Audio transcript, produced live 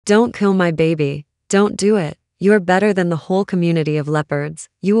Don't kill my baby. Don't do it. You're better than the whole community of leopards.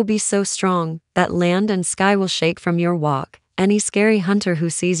 You will be so strong that land and sky will shake from your walk. Any scary hunter who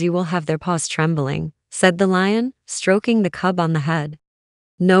sees you will have their paws trembling," said the lion, stroking the cub on the head.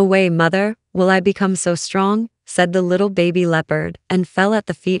 "No way, mother, will I become so strong," said the little baby leopard, and fell at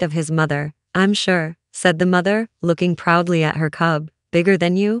the feet of his mother. "I'm sure," said the mother, looking proudly at her cub. "Bigger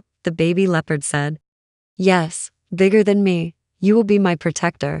than you?" the baby leopard said. "Yes, bigger than me. You will be my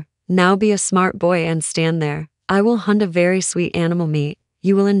protector. Now be a smart boy and stand there. I will hunt a very sweet animal meat.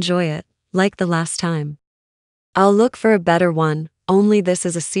 You will enjoy it, like the last time. I'll look for a better one, only this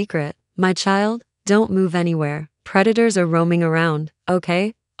is a secret. My child, don't move anywhere. Predators are roaming around,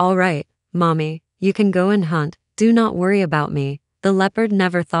 okay? All right, mommy, you can go and hunt. Do not worry about me." The leopard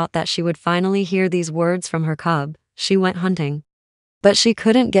never thought that she would finally hear these words from her cub. She went hunting. But she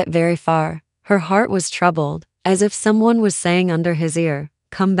couldn't get very far. Her heart was troubled, as if someone was saying under his ear,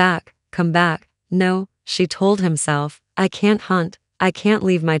 come back, come back." "No," she told himself, "I can't hunt. I can't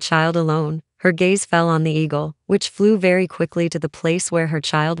leave my child alone." Her gaze fell on the eagle, which flew very quickly to the place where her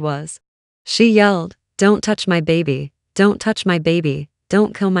child was. She yelled, "Don't touch my baby. Don't touch my baby.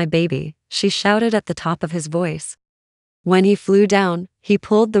 Don't kill my baby," she shouted at the top of his voice. When he flew down, he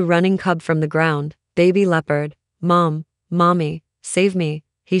pulled the running cub from the ground. "Baby leopard, mom, mommy, save me,"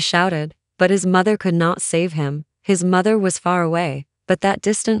 he shouted, but his mother could not save him. His mother was far away, but that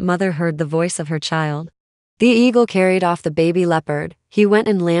distant mother heard the voice of her child. The eagle carried off the baby leopard. He went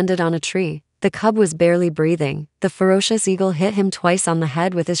and landed on a tree. The cub was barely breathing. The ferocious eagle hit him twice on the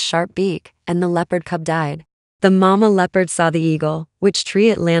head with his sharp beak, and the leopard cub died. The mama leopard saw the eagle, which tree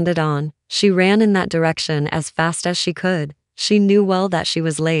it landed on. She ran in that direction as fast as she could. She knew well that she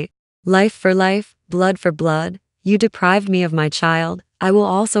was late. "Life for life, blood for blood. You deprived me of my child. I will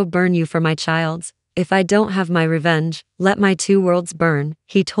also burn you for my child's. If I don't have my revenge, let my two worlds burn,"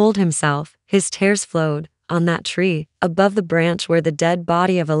 he told himself. His tears flowed. On that tree, above the branch where the dead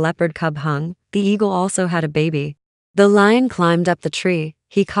body of a leopard cub hung, the eagle also had a baby. The lion climbed up the tree.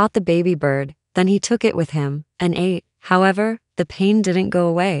 He caught the baby bird, then he took it with him and ate. However, the pain didn't go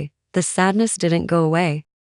away. The sadness didn't go away.